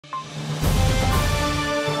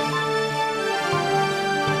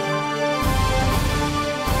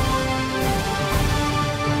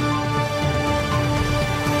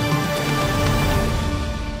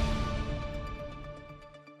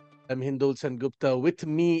I'm Hindol Sengupta. With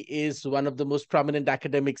me is one of the most prominent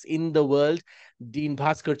academics in the world, Dean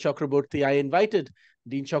Bhaskar Chakravorti. I invited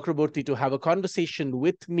Dean Chakraborty to have a conversation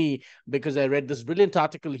with me because I read this brilliant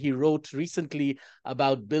article he wrote recently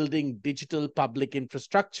about building digital public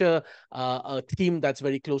infrastructure, a theme that's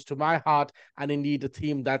very close to my heart, and indeed a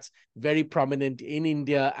theme that's very prominent in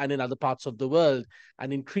India and in other parts of the world,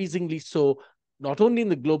 and increasingly so, not only in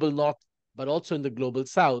the global north, but also in the global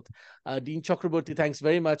south. Dean Chakraborty, thanks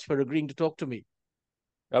very much for agreeing to talk to me.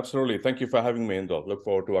 Absolutely. Thank you for having me, Hindol. Look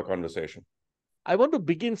forward to our conversation. I want to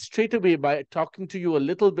begin straight away by talking to you a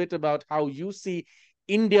little bit about how you see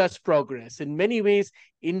India's progress. In many ways,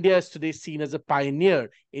 India is today seen as a pioneer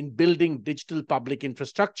in building digital public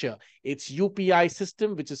infrastructure. Its UPI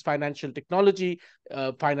system, which is financial technology,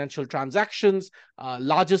 financial transactions,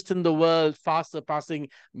 largest in the world, fast surpassing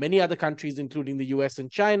many other countries, including the US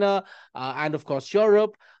and China, and of course,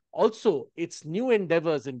 Europe. Also, its new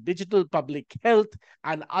endeavors in digital public health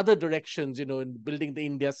and other directions, in building the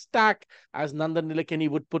India stack, as Nandan Nilekani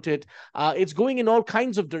would put it. It's going in all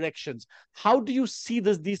kinds of directions. How do you see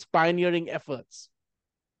these pioneering efforts?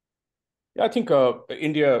 Yeah, I think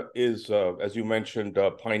India is, as you mentioned,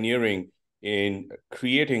 pioneering in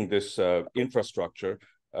creating this infrastructure.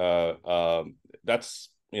 That's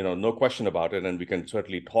no question about it, and we can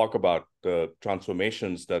certainly talk about the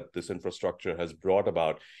transformations that this infrastructure has brought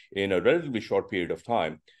about in a relatively short period of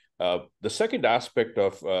time. The second aspect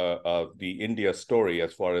of the India story,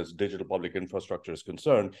 as far as digital public infrastructure is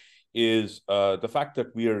concerned, is the fact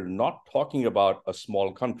that we are not talking about a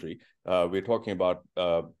small country. We're talking about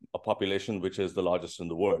a population which is the largest in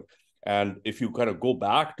the world. And if you kind of go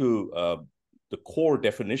back to the core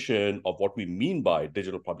definition of what we mean by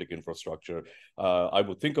digital public infrastructure, I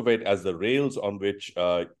would think of it as the rails on which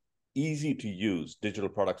easy to use digital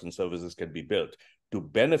products and services can be built to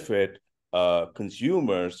benefit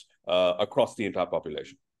consumers across the entire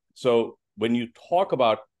population. So when you talk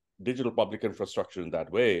about digital public infrastructure in that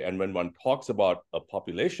way, and when one talks about a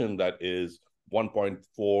population that is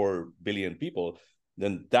 1.4 billion people,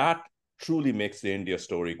 then that truly makes the India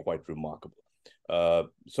story quite remarkable.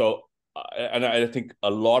 And I think a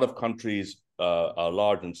lot of countries,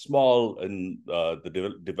 large and small, in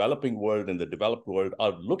the developing world and the developed world,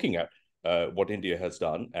 are looking at what India has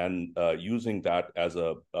done and using that as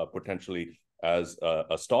potentially as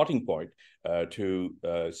a starting point to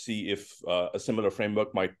see if a similar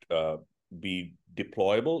framework might be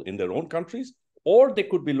deployable in their own countries, or they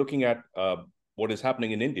could be looking at what is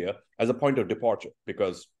happening in India as a point of departure,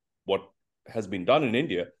 because what has been done in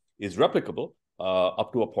India is replicable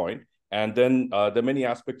up to a point. And then there are many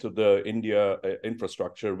aspects of the India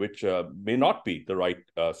infrastructure which may not be the right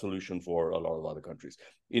solution for a lot of other countries.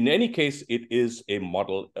 In any case, it is a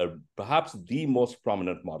model, perhaps the most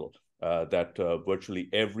prominent model that virtually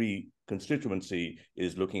every constituency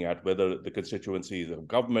is looking at, whether the constituency is a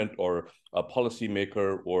government or a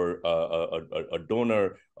policymaker or a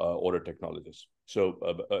donor or a technologist. So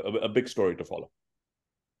a big story to follow.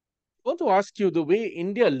 I want to ask you, the way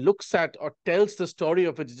India looks at or tells the story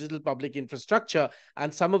of its digital public infrastructure,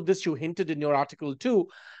 and some of this you hinted in your article too,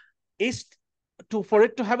 is for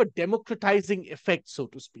it to have a democratizing effect, so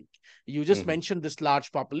to speak. You just mentioned this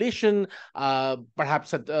large population,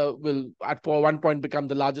 perhaps will at one point become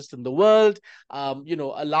the largest in the world,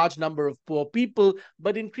 a large number of poor people,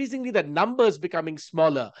 but increasingly that number is becoming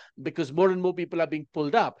smaller because more and more people are being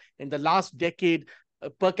pulled up. In the last decade,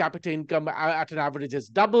 per capita income at an average has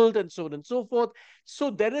doubled, and so on and so forth. So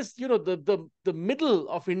there is, the middle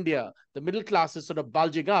of India, the middle class is sort of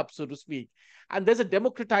bulging up, so to speak. And there's a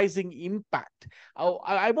democratizing impact.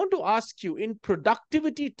 I want to ask you, in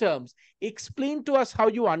productivity terms, explain to us how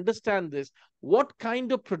you understand this. What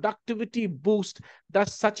kind of productivity boost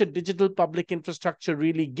does such a digital public infrastructure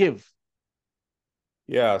really give?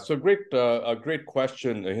 Yeah, so a great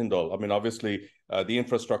question, Hindol. I mean, obviously, the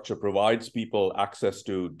infrastructure provides people access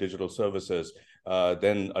to digital services.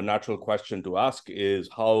 Then a natural question to ask is,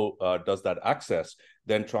 how does that access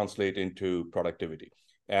then translate into productivity?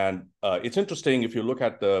 And it's interesting, if you look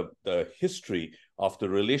at the history of the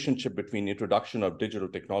relationship between introduction of digital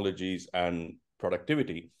technologies and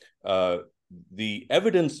productivity, the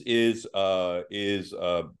evidence is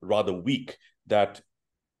rather weak that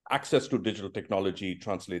access to digital technology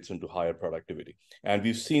translates into higher productivity. And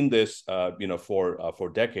we've seen this,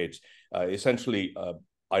 for decades. Essentially,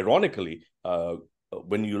 ironically,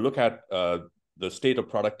 when you look at the state of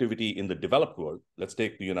productivity in the developed world, let's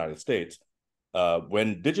take the United States,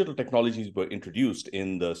 when digital technologies were introduced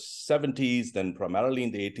in the 70s, then primarily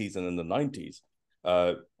in the 80s and in the 90s,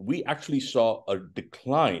 we actually saw a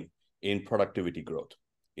decline in productivity growth.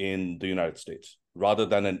 in the United States rather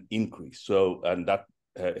than an increase. So, and that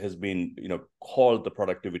has been, called the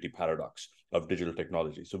productivity paradox of digital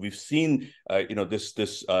technology. So we've seen,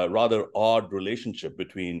 this rather odd relationship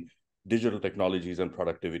between digital technologies and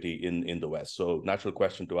productivity in the West. So natural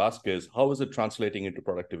question to ask is, how is it translating into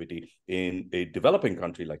productivity in a developing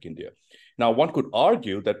country like India? Now, one could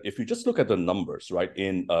argue that if you just look at the numbers, right,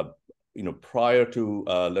 prior to,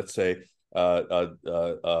 let's say,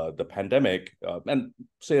 the pandemic, and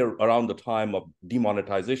say around the time of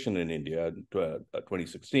demonetization in India,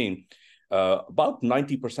 2016, about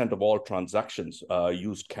 90% of all transactions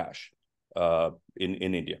used cash in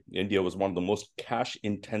India. India was one of the most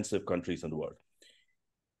cash-intensive countries in the world.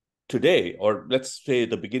 Today, or let's say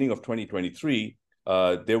the beginning of 2023,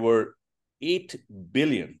 there were 8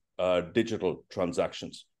 billion digital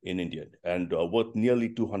transactions in India and worth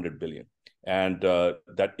nearly 200 billion. And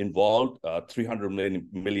that involved 300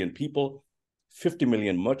 million people, 50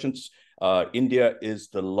 million merchants. India is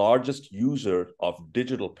the largest user of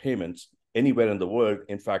digital payments anywhere in the world.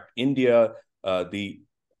 In fact, India, the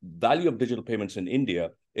value of digital payments in India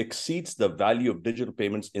exceeds the value of digital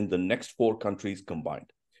payments in the next 4 countries combined.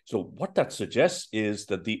 So what that suggests is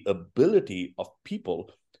that the ability of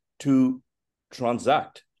people to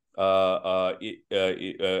transact and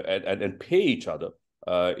pay each other,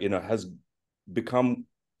 has become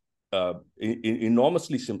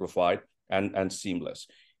enormously simplified and seamless.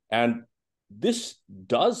 And this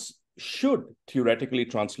should theoretically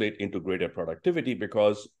translate into greater productivity,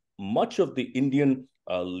 because much of the Indian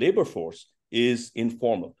labor force is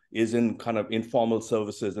informal, is in kind of informal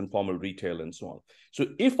services, informal retail, and so on. So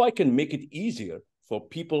if I can make it easier for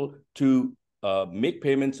people to make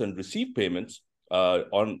payments and receive payments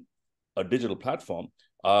on a digital platform,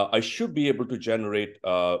 I should be able to generate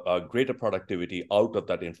greater productivity out of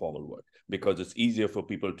that informal work, because it's easier for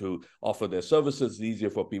people to offer their services, it's easier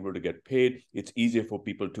for people to get paid, it's easier for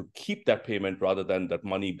people to keep that payment rather than that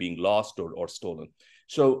money being lost or stolen.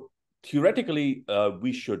 So theoretically,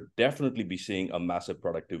 we should definitely be seeing a massive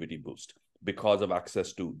productivity boost because of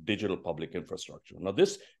access to digital public infrastructure. Now,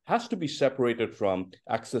 this has to be separated from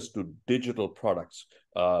access to digital products,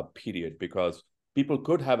 period, because people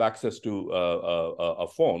could have access to a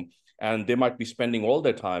phone, and they might be spending all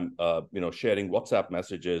their time, sharing WhatsApp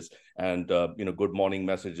messages and, good morning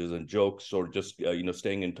messages and jokes, or just,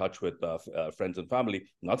 staying in touch with friends and family.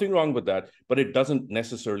 Nothing wrong with that, but it doesn't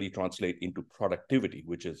necessarily translate into productivity,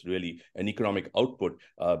 which is really an economic output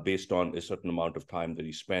based on a certain amount of time that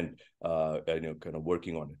you spend, kind of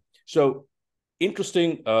working on it. So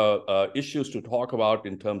interesting issues to talk about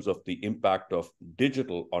in terms of the impact of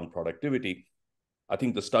digital on productivity. I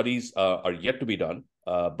think the studies are yet to be done,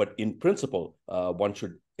 but in principle, one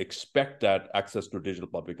should expect that access to digital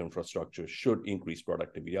public infrastructure should increase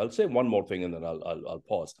productivity. I'll say one more thing and then I'll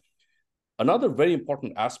pause. Another very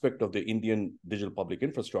important aspect of the Indian digital public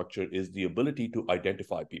infrastructure is the ability to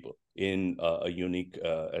identify people in a unique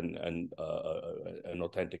and an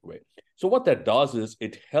authentic way. So what that does is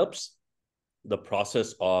it helps the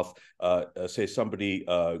process of, say, somebody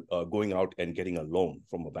going out and getting a loan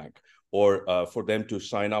from a bank, or for them to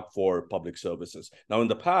sign up for public services. Now, in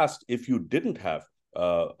the past, if you didn't have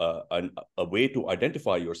a way to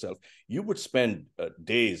identify yourself, you would spend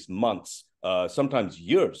days, months, sometimes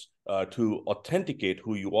years to authenticate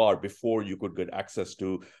who you are before you could get access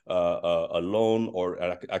to a loan or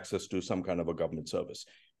access to some kind of a government service.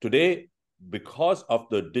 Today, because of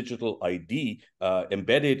the digital ID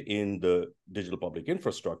embedded in the digital public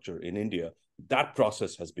infrastructure in India, that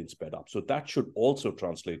process has been sped up. So that should also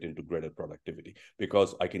translate into greater productivity,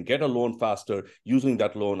 because I can get a loan faster. Using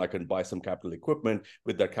that loan, I can buy some capital equipment.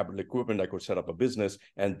 With that capital equipment, I could set up a business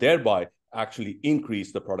and thereby actually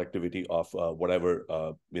increase the productivity of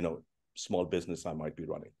whatever small business I might be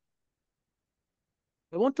running.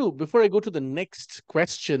 Before I go to the next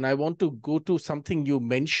question, I want to go to something you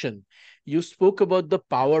mentioned. You spoke about the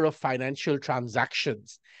power of financial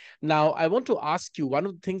transactions. Now, I want to ask you, one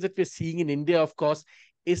of the things that we're seeing in India, of course,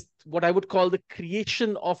 is what I would call the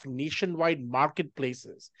creation of nationwide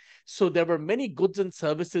marketplaces. So there were many goods and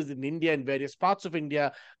services in India, in various parts of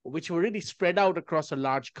India, which were really spread out across a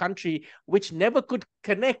large country, which never could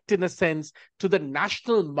connect, in a sense, to the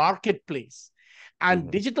national marketplace.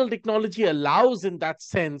 And digital technology allows, in that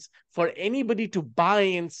sense, for anybody to buy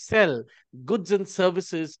and sell goods and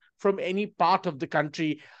services from any part of the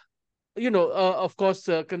country. Of course,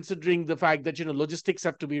 considering the fact that, logistics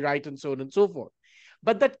have to be right and so on and so forth.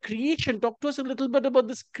 But that creation, talk to us a little bit about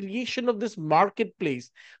this creation of this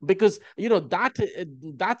marketplace, because,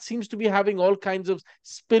 that seems to be having all kinds of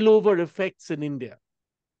spillover effects in India.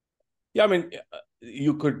 Yeah, I mean,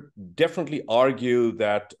 you could definitely argue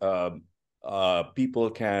that people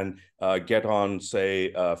can get on,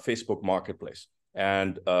 say, Facebook Marketplace,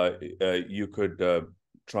 and you could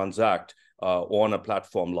transact on a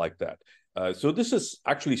platform like that. So this is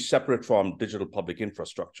actually separate from digital public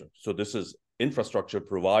infrastructure. So this is infrastructure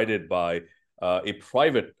provided by a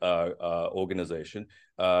private organization,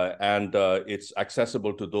 and it's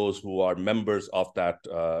accessible to those who are members of that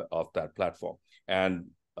platform. And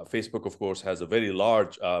Facebook, of course, has a very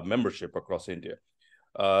large membership across India.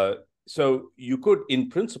 So you could, in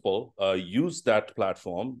principle, use that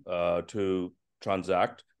platform to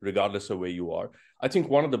transact regardless of where you are. I think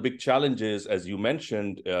one of the big challenges, as you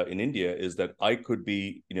mentioned, in India, is that I could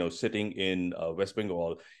be, sitting in West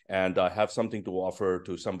Bengal, and I have something to offer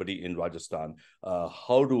to somebody in Rajasthan.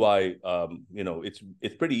 How do I,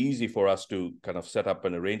 it's pretty easy for us to kind of set up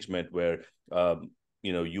an arrangement where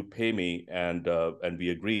you pay me, and we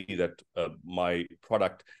agree that my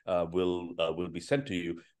product will be sent to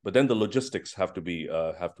you. But then the logistics have to be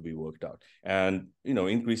worked out. And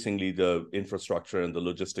increasingly the infrastructure and the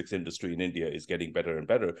logistics industry in India is getting better and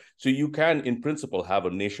better. So you can, in principle, have a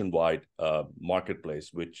nationwide marketplace,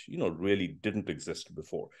 which really didn't exist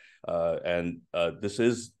before. And this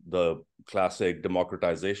is the classic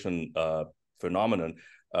democratization phenomenon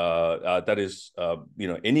that is,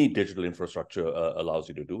 any digital infrastructure allows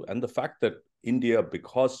you to do. And the fact that India,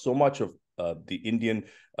 because so much of the Indian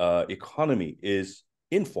economy is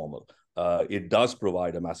informal, it does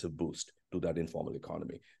provide a massive boost to that informal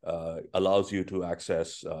economy, allows you to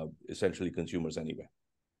access essentially consumers anywhere.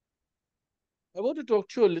 I want to talk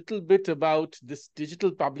to you a little bit about this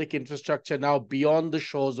digital public infrastructure now beyond the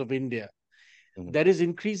shores of India. There is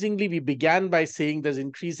increasingly, we began by saying there's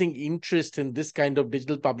increasing interest in this kind of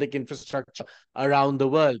digital public infrastructure around the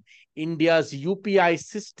world. India's UPI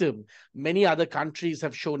system, many other countries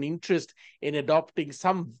have shown interest in adopting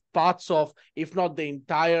some parts of, if not the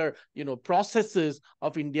entire, processes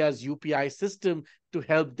of India's UPI system to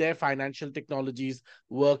help their financial technologies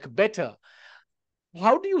work better.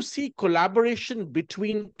 How do you see collaboration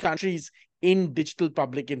between countries in digital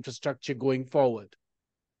public infrastructure going forward?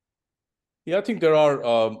 Yeah, I think there are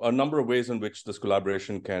a number of ways in which this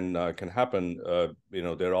collaboration can happen.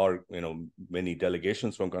 There are many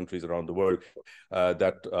delegations from countries around the world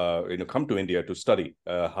that come to India to study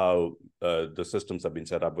how the systems have been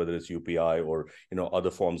set up, whether it's UPI or other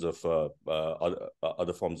forms of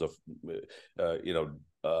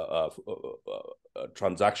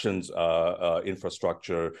transactions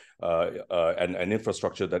infrastructure and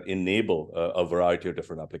infrastructure that enable a variety of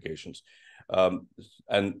different applications,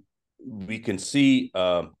 and we can see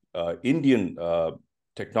Indian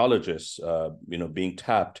technologists, being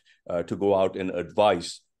tapped to go out and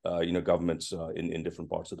advise, governments in different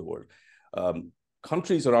parts of the world.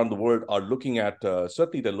 Countries around the world are looking at,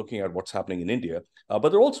 certainly they're looking at what's happening in India, but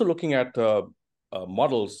they're also looking at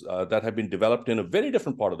models that have been developed in a very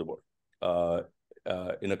different part of the world,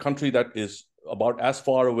 in a country that is about as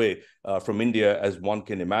far away from India as one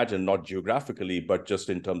can imagine, not geographically, but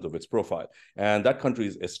just in terms of its profile. And that country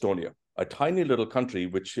is Estonia, a tiny little country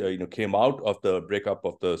which came out of the breakup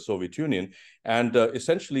of the Soviet Union. And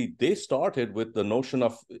essentially, they started with the notion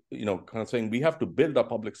of, kind of saying, we have to build our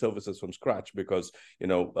public services from scratch because,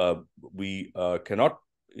 we cannot,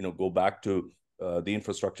 go back to the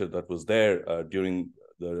infrastructure that was there during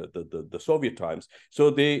the Soviet times.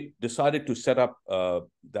 So they decided to set up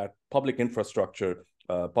that public infrastructure,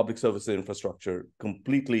 public service infrastructure,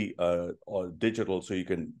 completely digital, so you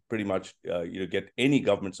can pretty much get any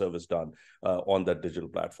government service done on that digital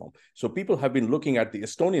platform. So people have been looking at the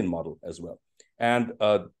Estonian model as well. And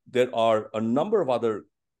there are a number of other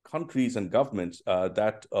countries and governments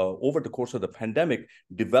that over the course of the pandemic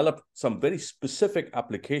developed some very specific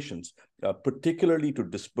applications, particularly to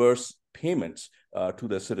disperse payments to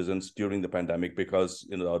their citizens during the pandemic, because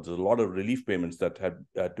there's a lot of relief payments that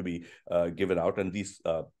had to be given out, and these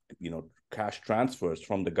cash transfers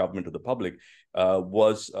from the government to the public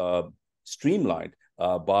was streamlined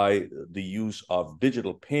by the use of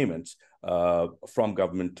digital payments from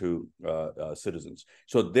government to citizens.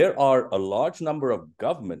 So there are a large number of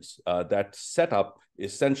governments that set up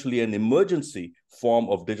essentially an emergency form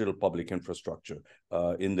of digital public infrastructure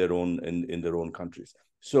in their own countries.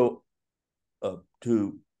 So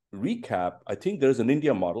to recap, I think there's an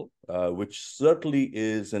India model, which certainly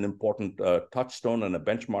is an important touchstone and a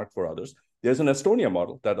benchmark for others. There's an Estonia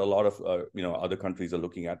model that a lot of other countries are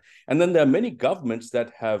looking at. And then there are many governments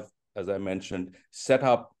that have, as I mentioned, set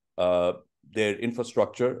up their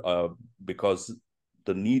infrastructure because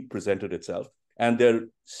the need presented itself. And they're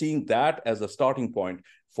seeing that as a starting point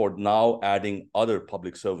for now adding other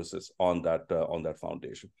public services on that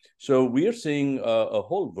foundation. So we are seeing a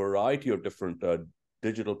whole variety of different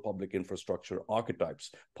digital public infrastructure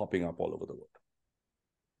archetypes popping up all over the world.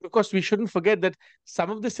 Of course, we shouldn't forget that some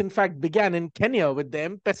of this, in fact, began in Kenya with the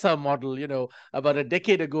M-Pesa model. About a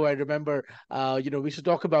decade ago, I remember, we should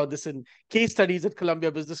talk about this in case studies at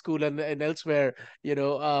Columbia Business School and elsewhere,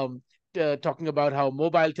 talking about how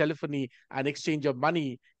mobile telephony and exchange of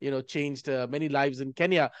money, changed many lives in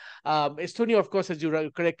Kenya. Estonia, of course, as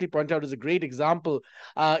you correctly point out, is a great example.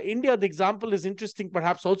 India, the example is interesting,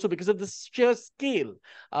 perhaps also because of the sheer scale,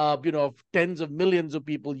 of tens of millions of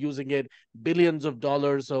people using it, billions of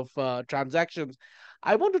dollars of transactions.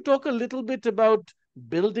 I want to talk a little bit about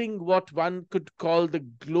building what one could call the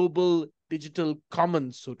global digital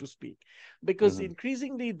commons, so to speak, because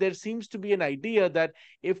increasingly there seems to be an idea that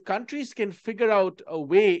if countries can figure out a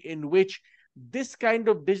way in which this kind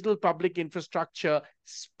of digital public infrastructure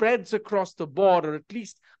spreads across the board, or at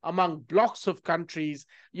least among blocks of countries,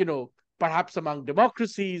 perhaps among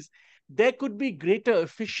democracies, there could be greater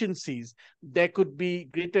efficiencies. There could be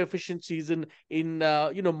greater efficiencies in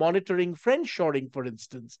monitoring friendshoring, for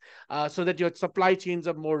instance, so that your supply chains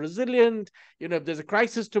are more resilient. If there's a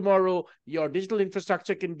crisis tomorrow, your digital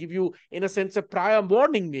infrastructure can give you, in a sense, a prior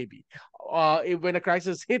warning. Maybe when a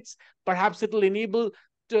crisis hits, perhaps it'll enable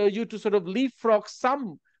you to sort of leapfrog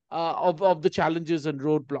some of the challenges and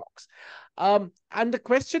roadblocks. And the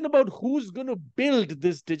question about who's going to build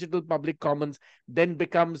this digital public commons then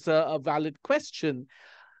becomes a valid question.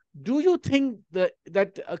 Do you think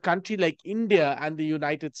that a country like India and the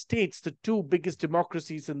United States, the two biggest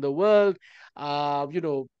democracies in the world,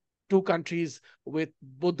 two countries with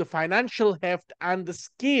both the financial heft and the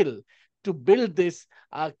scale to build this,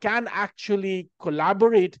 can actually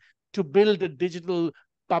collaborate to build a digital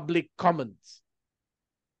public commons?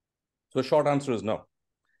 So the short answer is no.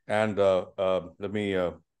 And let me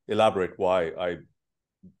elaborate why I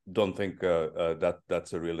don't think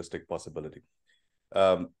that's a realistic possibility.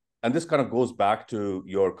 And this kind of goes back to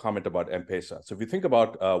your comment about M-Pesa. So if you think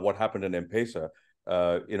about what happened in M-Pesa,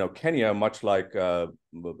 Kenya, much like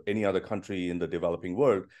any other country in the developing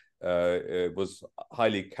world, was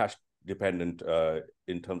highly cash dependent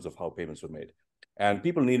in terms of how payments were made. And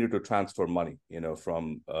people needed to transfer money,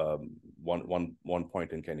 from one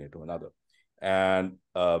point in Kenya to another. And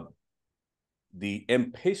the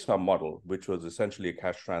M-Pesa model, which was essentially a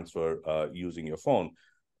cash transfer using your phone,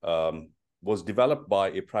 was developed by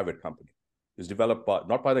a private company. It was developed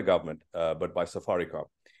not by the government, but by Safaricom.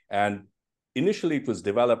 And initially, it was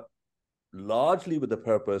developed largely with the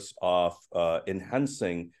purpose of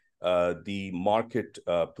enhancing the market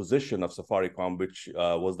position of Safaricom, which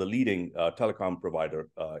was the leading telecom provider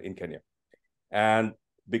in Kenya. And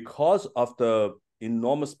because of the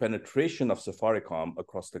enormous penetration of Safaricom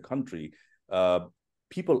across the country,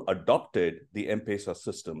 people adopted the M-Pesa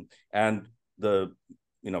system, and the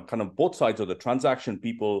kind of both sides of the transaction,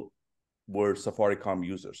 people were Safaricom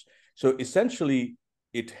users. So essentially,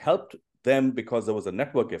 it helped them because there was a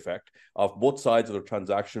network effect of both sides of the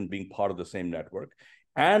transaction being part of the same network,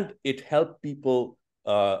 and it helped people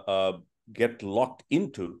get locked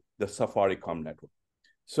into the Safaricom network.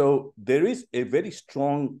 So there is a very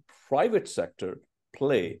strong private sector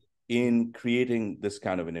play in creating this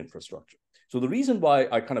kind of an infrastructure. So the reason why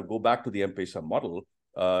I kind of go back to the M-Pesa model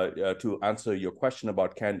to answer your question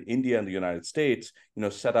about can India and the United States,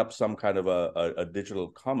 set up some kind of a digital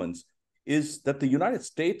commons, is that the United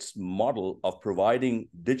States model of providing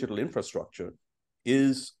digital infrastructure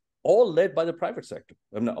is all led by the private sector.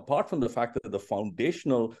 I mean, apart from the fact that the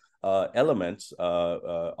foundational elements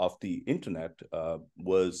of the internet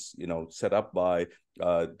was, set up by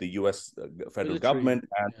the U.S. federal government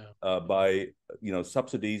and by,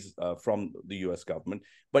 subsidies from the U.S. government.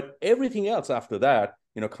 But everything else after that,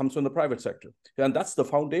 comes from the private sector. And that's the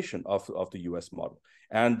foundation of the U.S. model.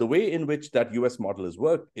 And the way in which that U.S. model has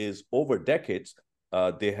worked is over decades,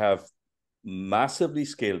 they have massively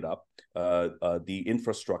scaled up the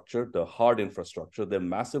infrastructure, the hard infrastructure. They're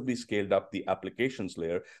massively scaled up the applications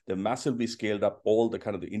layer. They're massively scaled up all the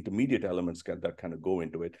kind of the intermediate elements that kind of go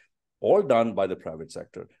into it, all done by the private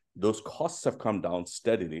sector. Those costs have come down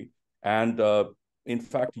steadily. And in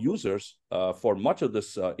fact, users for much of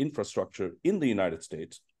this infrastructure in the United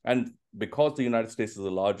States, and because the United States is the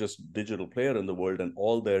largest digital player in the world and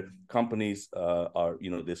all their companies are,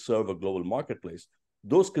 they serve a global marketplace,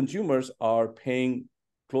 those consumers are paying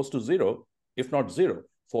close to zero, if not zero,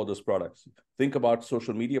 for those products. Think about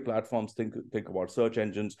social media platforms, think about search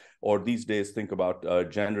engines, or these days, think about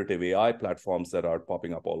generative AI platforms that are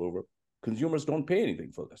popping up all over. consumers don't pay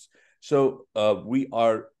anything for this. So we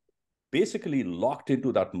are basically locked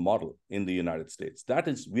into that model in the United States. That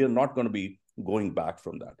is, we are not going to be going back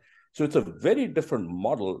from that. So it's a very different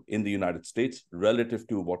model in the United States relative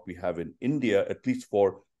to what we have in India, at least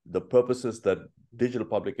for the purposes that digital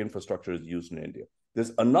public infrastructure is used in India.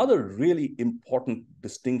 There's another really important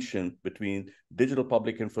distinction between digital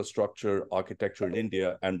public infrastructure architecture in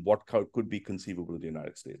India and what could be conceivable in the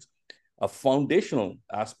United States. A foundational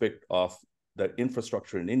aspect of the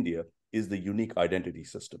infrastructure in India is the unique identity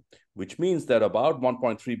system, which means that about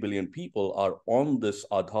 1.3 billion people are on this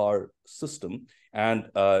Aadhaar system, and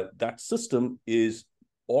that system is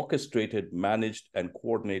orchestrated, managed, and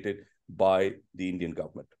coordinated by the Indian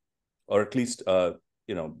government, or at least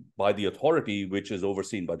by the authority which is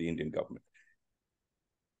overseen by the Indian government.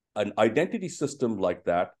 An identity system like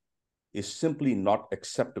that is simply not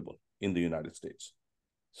acceptable in the United States.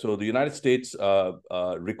 So the United States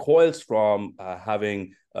recoils from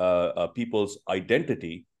having people's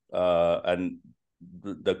identity and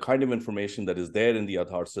the kind of information that is there in the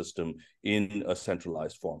Aadhaar system in a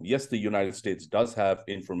centralized form. Yes, the United States does have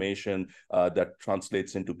information that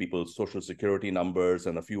translates into people's social security numbers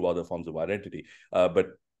and a few other forms of identity,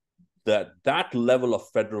 but that level of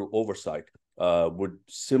federal oversight would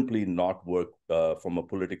simply not work from a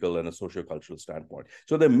political and a socio-cultural standpoint.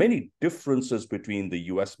 So there are many differences between the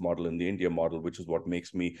US model and the India model, which is what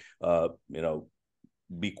makes me,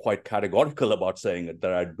 be quite categorical about saying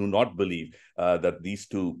that I do not believe that these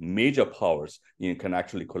two major powers can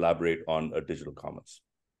actually collaborate on a digital commons.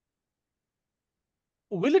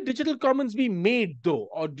 Will a digital commons be made, though,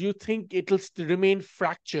 or do you think it'll remain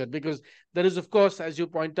fractured? Because there is, of course, as you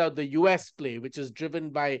point out, the US play, which is driven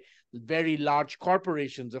by very large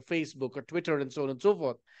corporations, a Facebook, a Twitter, and so on and so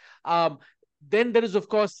forth. Then there is, of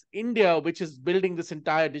course, India, which is building this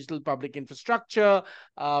entire digital public infrastructure.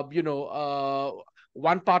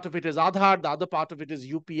 One part of it is Aadhaar, the other part of it is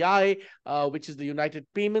UPI, which is the United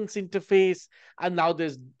Payments Interface. And now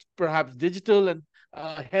there's perhaps digital and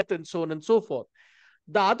health and so on and so forth.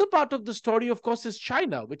 The other part of the story, of course, is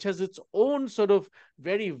China, which has its own sort of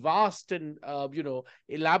very vast and,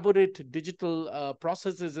 elaborate digital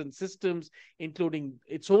processes and systems, including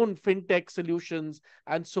its own fintech solutions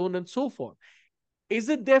and so on and so forth. Is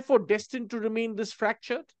it therefore destined to remain this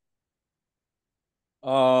fractured?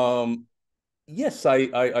 Yes,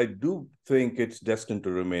 I do think it's destined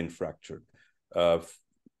to remain fractured,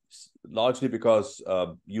 largely because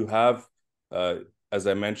you have as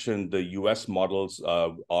I mentioned, the US models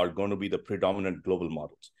are going to be the predominant global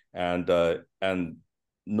models. And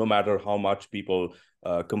no matter how much people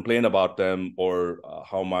complain about them or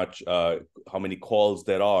how many calls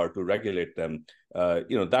there are to regulate them,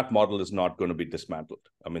 that model is not going to be dismantled.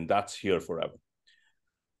 I mean, that's here forever.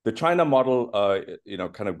 The China model,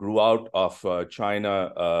 kind of grew out of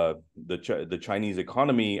China, the Chinese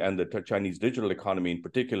economy and the Chinese digital economy in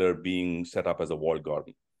particular being set up as a walled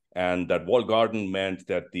garden. And that walled garden meant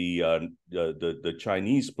that the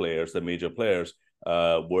Chinese players, the major players,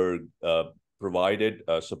 were provided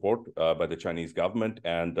support by the Chinese government,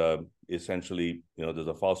 and essentially, there's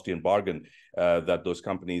a Faustian bargain that those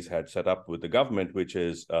companies had set up with the government, which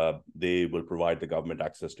is they will provide the government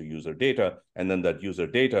access to user data, and then that user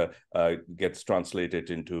data gets translated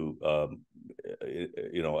into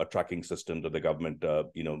a tracking system that the government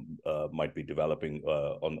might be developing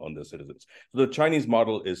on their citizens. So the Chinese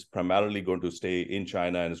model is primarily going to stay in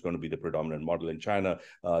China and is going to be the predominant model in China.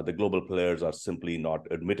 The global players are simply not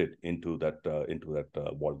admitted into that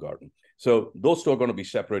walled garden. So those two are going to be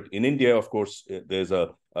separate. In India, of course, there's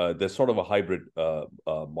sort of a hybrid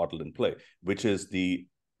model in play, which is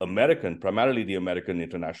primarily the American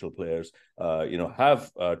international players,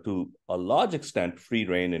 have to a large extent free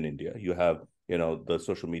reign in India. You have the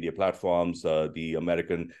social media platforms, the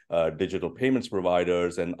American digital payments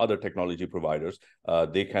providers and other technology providers.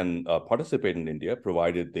 They can participate in India,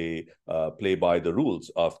 provided they play by the rules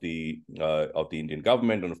of the Indian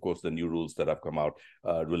government, and of course the new rules that have come out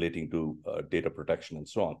relating to data protection and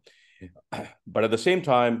so on. But at the same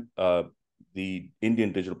time, the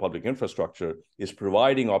Indian digital public infrastructure is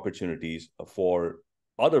providing opportunities for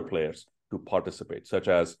other players to participate, such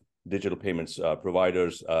as digital payments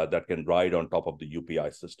providers that can ride on top of the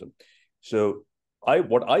UPI system. So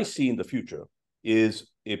what I see in the future is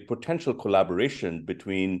a potential collaboration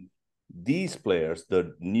between these players,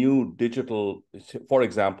 the new digital, for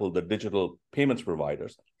example, the digital payments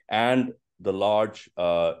providers, and the large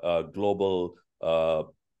global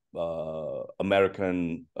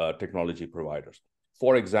American technology providers.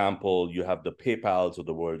 For example, you have the PayPals of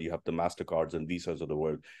the world, you have the MasterCards and Visas of the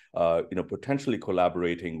world, potentially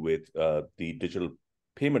collaborating with the digital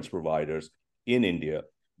payments providers in India,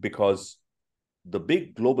 because the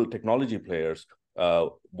big global technology players,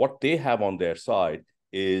 what they have on their side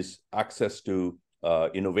is access to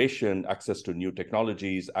innovation, access to new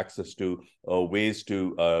technologies, access to ways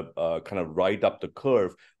to kind of ride up the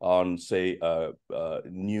curve on, say,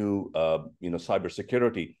 new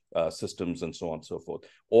cybersecurity systems and so on and so forth,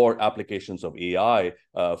 or applications of AI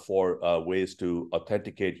for ways to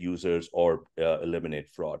authenticate users or eliminate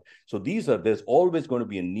fraud. So there's always going to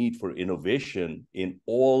be a need for innovation in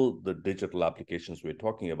all the digital applications we're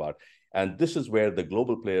talking about. And this is where the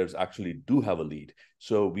global players actually do have a lead.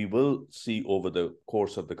 So we will see over the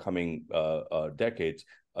course of the coming decades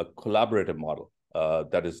a collaborative model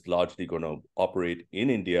that is largely going to operate in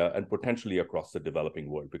India and potentially across the developing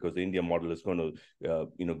world, because the India model is going to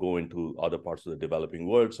go into other parts of the developing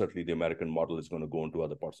world. Certainly the American model is going to go into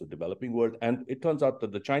other parts of the developing world. And it turns out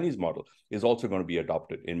that the Chinese model is also going to be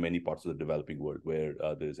adopted in many parts of the developing world where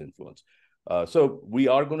there is influence. So we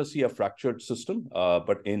are going to see a fractured system,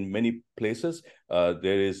 but in many places,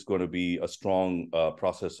 there is going to be a strong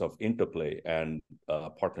process of interplay and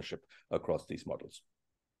partnership across these models.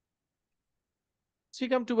 As we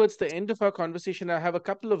come towards the end of our conversation, I have a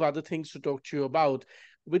couple of other things to talk to you about.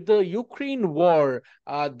 With the Ukraine war,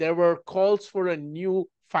 there were calls for a new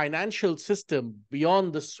financial system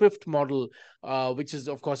beyond the SWIFT model, which is,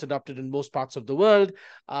 of course, adopted in most parts of the world.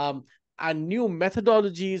 And new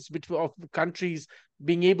methodologies of countries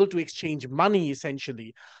being able to exchange money,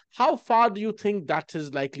 essentially. How far do you think that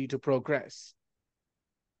is likely to progress?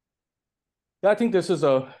 Yeah, I think this is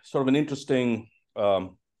a sort of an interesting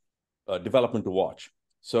development to watch.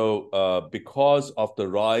 So because of the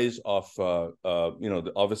rise of,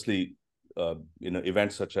 obviously,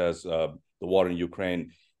 events such as the war in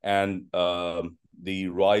Ukraine and the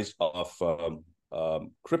rise of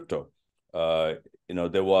crypto,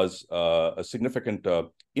 there was a significant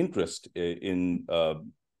interest in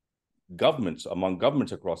among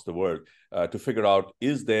governments across the world to figure out,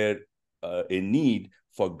 is there a need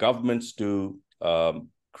for governments to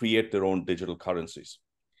create their own digital currencies?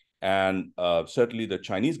 And certainly the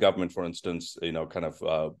Chinese government, for instance, kind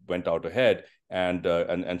of went out ahead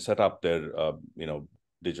and set up their,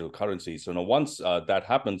 digital currency. So now once that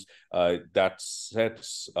happens, that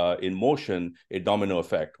sets in motion a domino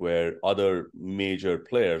effect where other major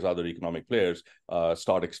players, other economic players,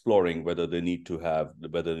 start exploring whether they need to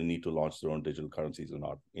launch their own digital currencies or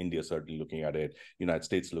not. India certainly looking at it, United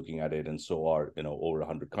States looking at it, and so are over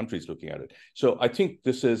 100 countries looking at it. So I think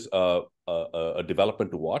this is a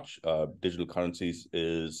development to watch. Digital currencies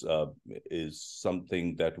is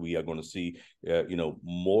something that we are going to see,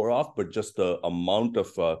 more of, but just the amount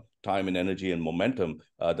of time and energy and momentum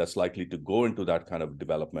that's likely to go into that kind of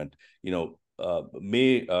development,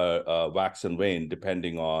 may wax and wane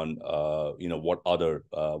depending on what other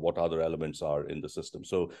elements are in the system.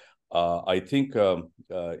 So I think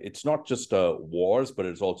it's not just wars, but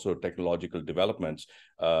it's also technological developments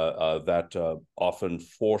that often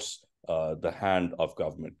force the hand of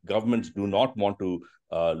government. Governments do not want to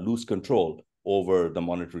lose control over the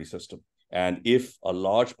monetary system. And if a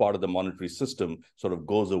large part of the monetary system sort of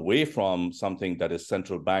goes away from something that is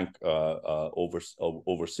central bank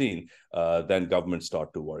overseen, then governments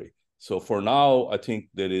start to worry. So for now, I think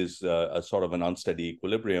there is a sort of an unsteady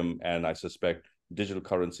equilibrium, and I suspect digital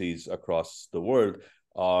currencies across the world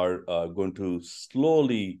are going to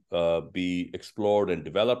slowly be explored and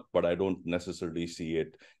developed, but I don't necessarily see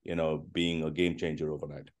it, being a game changer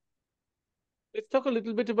overnight. Let's talk a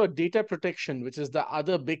little bit about data protection, which is the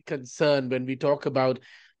other big concern when we talk about,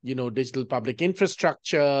 digital public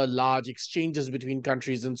infrastructure, large exchanges between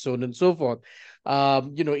countries, and so on and so forth.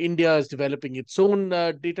 India is developing its own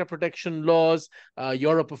data protection laws.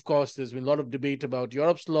 Europe, of course, there's been a lot of debate about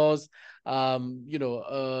Europe's laws,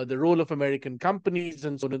 the role of American companies,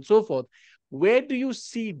 and so on and so forth. Where do you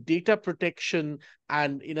see data protection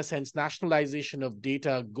and, in a sense, nationalization of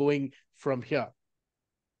data going from here?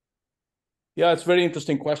 Yeah, it's a very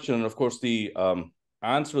interesting question. And of course, the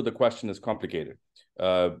answer to the question is complicated.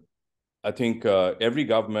 I think every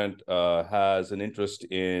government has an interest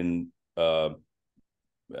in, and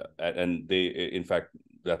they, in fact,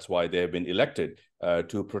 that's why they have been elected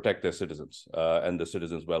to protect their citizens and the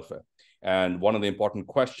citizens' welfare. And one of the important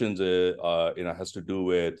questions, has to do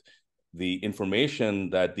with the information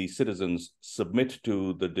that the citizens submit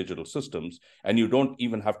to the digital systems, and you don't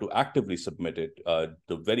even have to actively submit it.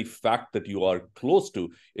 The very fact that you are close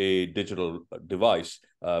to a digital device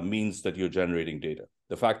means that you're generating data.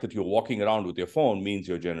 The fact that you're walking around with your phone means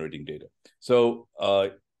you're generating data. So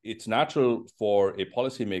it's natural for a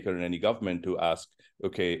policymaker in any government to ask,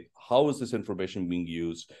 okay, how is this information being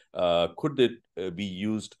used? Could it be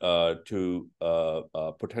used to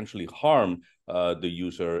potentially harm the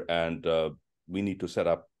user? And we need to set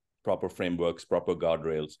up proper frameworks, proper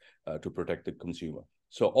guardrails to protect the consumer.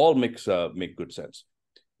 So all make good sense.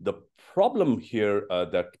 The problem here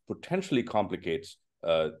that potentially complicates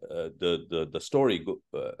the story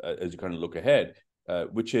as you kind of look ahead,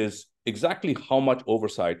 which is exactly how much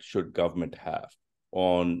oversight should government have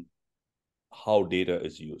on how data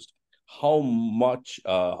is used, how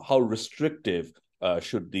restrictive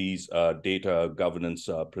should these data governance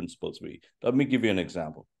principles be. Let me give you an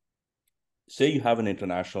example. Say you have an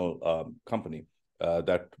international company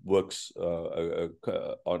that works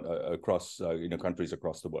across countries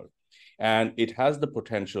across the world, and it has the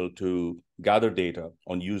potential to gather data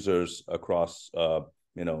on users across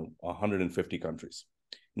 150 countries.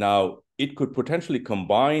 Now, it could potentially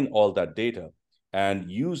combine all that data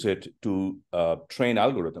and use it to train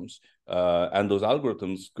algorithms. And those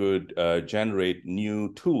algorithms could generate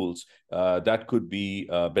new tools that could be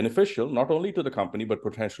beneficial, not only to the company, but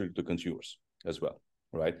potentially to consumers as well,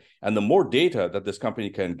 right? And the more data that this company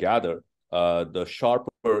can gather, the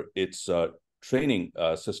sharper its training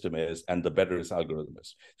system is, and the better its algorithm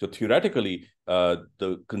is. So theoretically,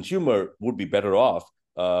 the consumer would be better off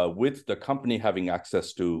with the company having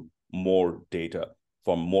access to more data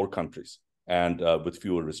from more countries and with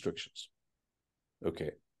fewer restrictions.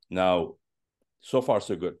 Okay, now, so far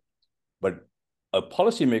so good. But a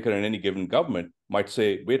policymaker in any given government might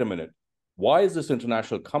say, wait a minute, why is this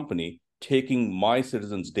international company taking my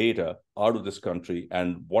citizens' data out of this country,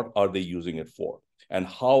 and what are they using it for? And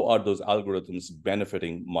how are those algorithms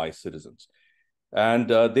benefiting my citizens? And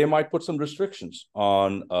they might put some restrictions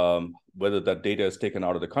on whether that data is taken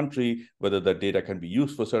out of the country, whether that data can be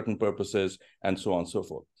used for certain purposes, and so on and so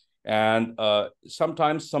forth. And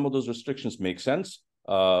sometimes some of those restrictions make sense.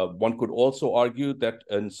 One could also argue that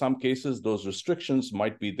in some cases, those restrictions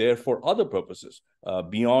might be there for other purposes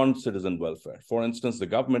beyond citizen welfare. For instance, the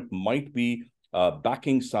government might be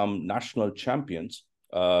backing some national champions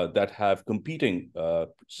that have competing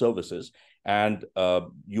services, and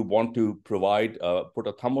you want to put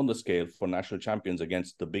a thumb on the scale for national champions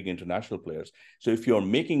against the big international players. So if you're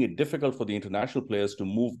making it difficult for the international players to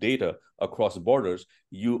move data across borders,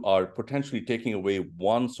 you are potentially taking away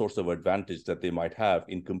one source of advantage that they might have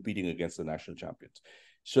in competing against the national champions.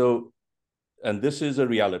 So, and this is a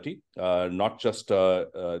reality, not just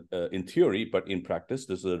in theory, but in practice.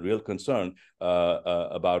 This is a real concern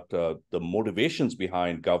about the motivations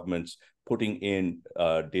behind governments putting in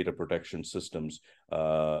data protection systems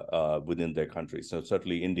within their countries. So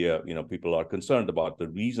certainly India, people are concerned about the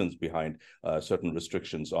reasons behind certain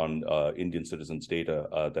restrictions on Indian citizens'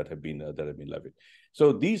 data that have been levied.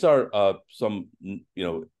 So these are some,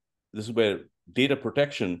 this is where data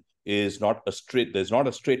protection is there's not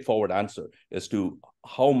a straightforward answer as to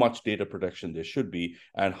how much data protection there should be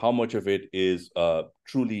and how much of it is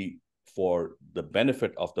truly for the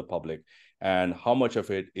benefit of the public and how much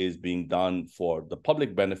of it is being done for the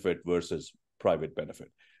public benefit versus private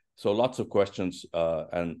benefit. So lots of questions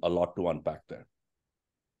and a lot to unpack there.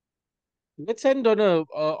 Let's end on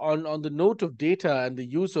on the note of data and the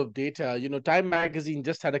use of data. Time magazine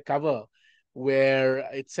just had a cover where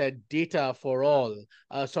it said data for all,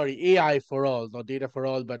 AI for all, not data for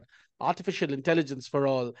all, but artificial intelligence for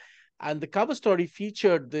all. And the cover story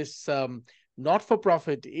featured this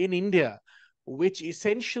not-for-profit in India, which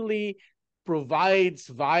essentially provides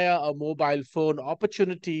via a mobile phone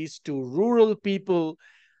opportunities to rural people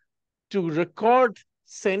to record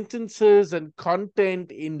sentences and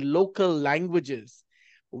content in local languages,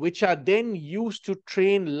 which are then used to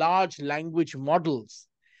train large language models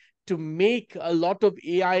to make a lot of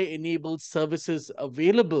AI-enabled services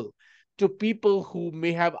available to people who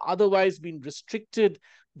may have otherwise been restricted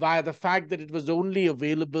via the fact that it was only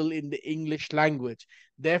available in the English language,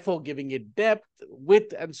 therefore giving it depth,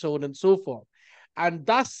 width, and so on and so forth. And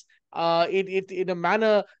thus, in a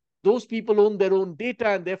manner, those people own their own data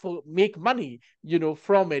and therefore make money,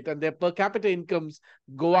 from it, and their per capita incomes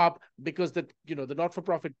go up because the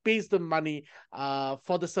not-for-profit pays them money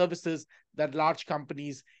for the services that large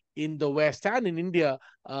companies in the West and in India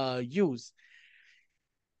use.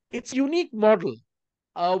 It's a unique model.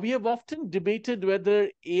 We have often debated whether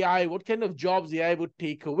what kind of jobs AI would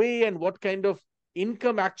take away and what kind of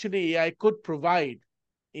income actually AI could provide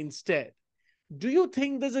instead. Do you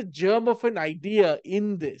think there's a germ of an idea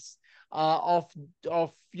in this of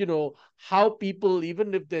how people,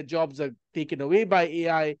 even if their jobs are taken away by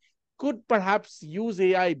AI, could perhaps use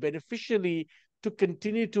AI beneficially to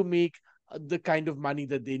continue to make the kind of money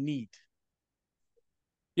that they need.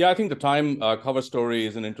 Yeah, I think the Time cover story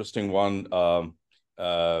is an interesting one.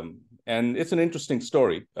 And it's an interesting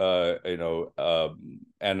story, and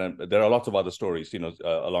there are lots of other stories,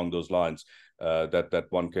 along those lines that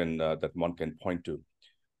one can point to.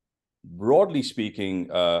 Broadly speaking,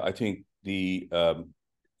 I think the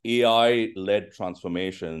AI-led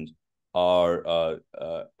transformations are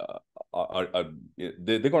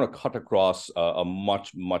they're going to cut across a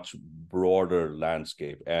much broader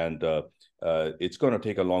landscape, and it's going to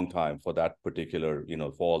take a long time for that particular,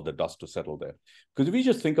 for all the dust to settle there. Because if we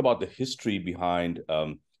just think about the history behind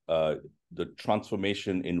the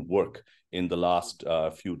transformation in work in the last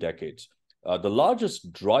few decades, the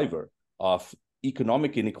largest driver of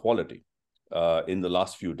economic inequality in the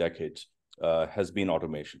last few decades has been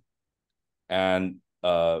automation. And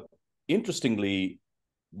interestingly,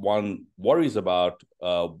 one worries about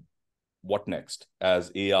what next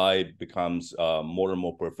as AI becomes more and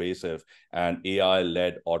more pervasive, and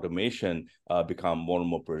AI-led automation become more and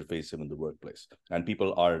more pervasive in the workplace. And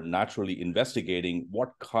people are naturally investigating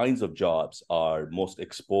what kinds of jobs are most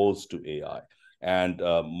exposed to AI, and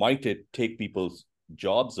might it take people's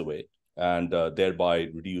jobs away and thereby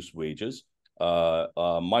reduce wages?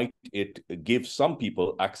 Might it give some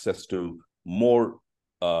people access to more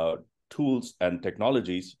tools and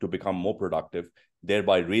technologies to become more productive,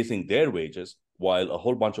 thereby raising their wages, while a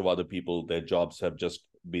whole bunch of other people, their jobs have just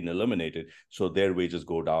been eliminated, so their wages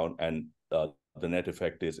go down, and the net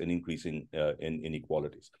effect is an increasing in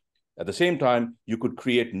inequalities. At the same time, you could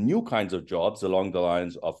create new kinds of jobs along the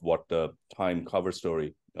lines of what the Time cover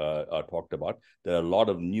story talked about. There are a lot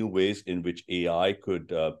of new ways in which AI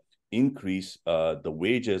could increase the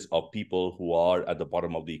wages of people who are at the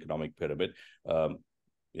bottom of the economic pyramid.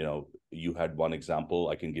 You had one example.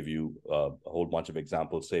 I can give you a whole bunch of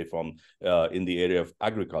examples, say from in the area of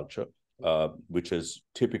agriculture, which is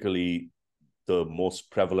typically the most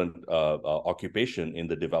prevalent occupation in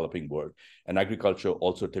the developing world. And agriculture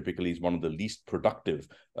also typically is one of the least productive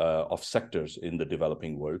of sectors in the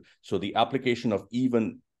developing world. So the application of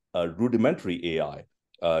even rudimentary AI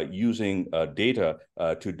using data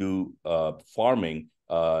to do farming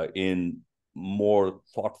in more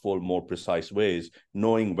thoughtful, more precise ways,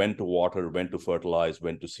 knowing when to water, when to fertilize,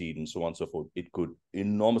 when to seed, and so on and so forth, it could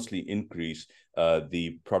enormously increase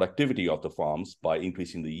the productivity of the farms by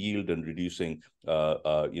increasing the yield and reducing,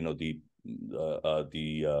 the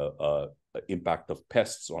impact of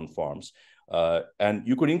pests on farms. And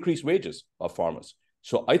you could increase wages of farmers.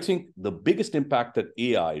 So I think the biggest impact that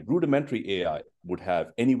AI, rudimentary AI, would have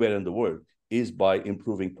anywhere in the world is by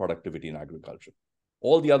improving productivity in agriculture.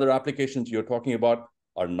 All the other applications you're talking about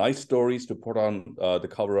are nice stories to put on the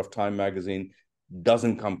cover of Time magazine,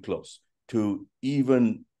 doesn't come close to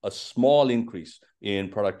even a small increase in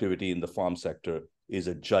productivity in the farm sector is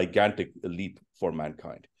a gigantic leap for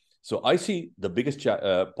mankind. So I see the biggest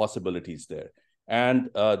possibilities there. And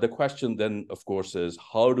the question then, of course, is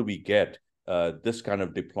how do we get this kind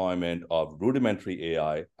of deployment of rudimentary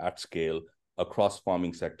AI at scale across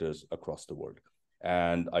farming sectors across the world?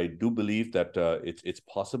 And I do believe that it's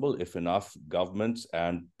possible if enough governments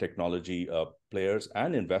and technology players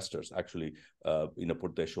and investors actually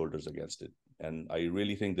put their shoulders against it. And I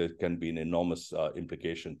really think there can be an enormous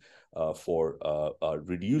implication for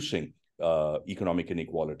reducing economic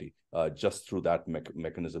inequality just through that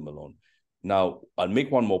mechanism alone. Now, I'll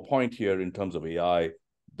make one more point here in terms of AI.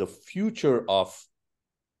 The future of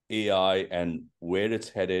AI and where it's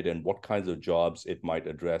headed and what kinds of jobs it might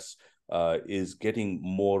address is getting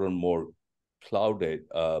more and more clouded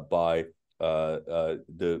by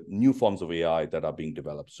the new forms of AI that are being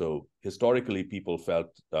developed. So historically, people felt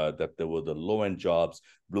that there were the low-end jobs,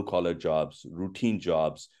 blue-collar jobs, routine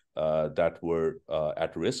jobs that were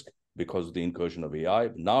at risk because of the incursion of AI.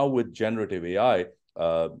 Now with generative AI,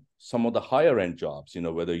 some of the higher end jobs,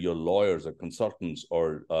 whether you're lawyers or consultants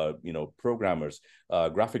or, programmers,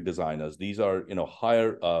 graphic designers, these are,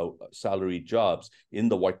 higher salary jobs in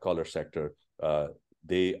the white collar sector.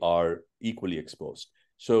 They are equally exposed.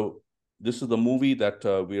 So this is the movie that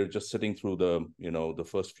we are just sitting through the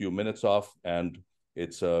first few minutes of, and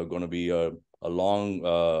it's going to be a long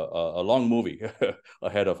movie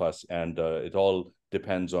ahead of us. And it all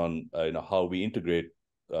depends on, how we integrate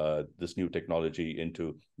this new technology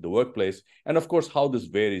into the workplace, and of course how this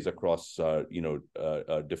varies across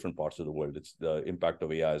different parts of the world. It's the impact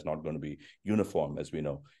of AI is not going to be uniform, as we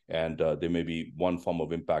know, and there may be one form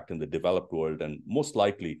of impact in the developed world, and most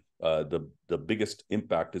likely the biggest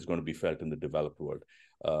impact is going to be felt in the developed world.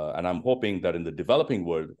 And I'm hoping that in the developing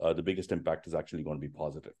world, the biggest impact is actually going to be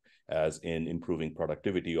positive, as in improving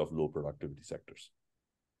productivity of low productivity sectors.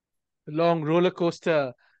 long roller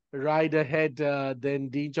coaster ride ahead, then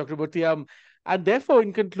Dean Chakraborty. And therefore,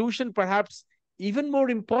 in conclusion, perhaps even more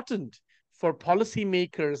important for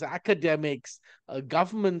policymakers, academics,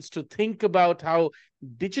 governments to think about how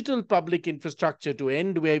digital public infrastructure, to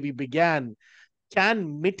end where we began,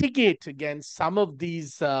 can mitigate against some of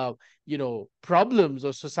these problems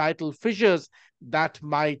or societal fissures that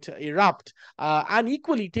might erupt, and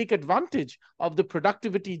equally take advantage of the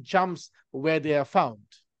productivity jumps where they are found.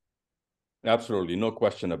 Absolutely, no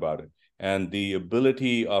question about it. And the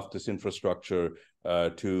ability of this infrastructure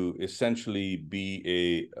to essentially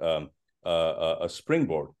be a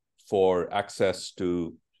springboard for access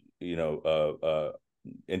to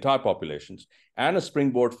entire populations, and a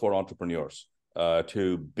springboard for entrepreneurs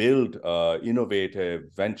to build innovative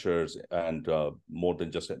ventures, and more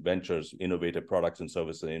than just ventures, innovative products and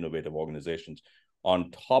services and innovative organizations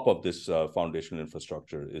on top of this foundational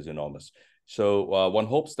infrastructure is enormous. So one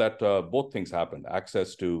hopes that both things happen: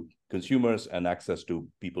 access to consumers and access to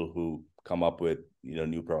people who come up with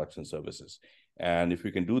new products and services. And if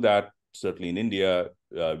we can do that, certainly in India,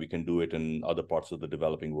 we can do it in other parts of the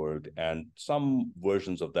developing world, and some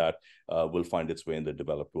versions of that will find its way in the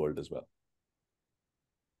developed world as well.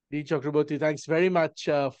 Dean Chakraborty, thanks very much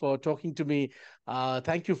for talking to me.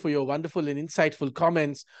 Thank you for your wonderful and insightful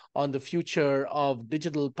comments on the future of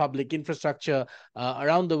digital public infrastructure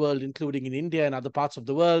around the world, including in India and other parts of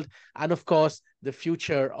the world. And of course, the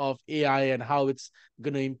future of AI and how it's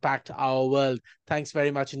going to impact our world. Thanks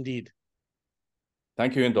very much indeed.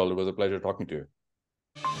 Thank you, Hindol. It was a pleasure talking to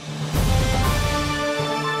you.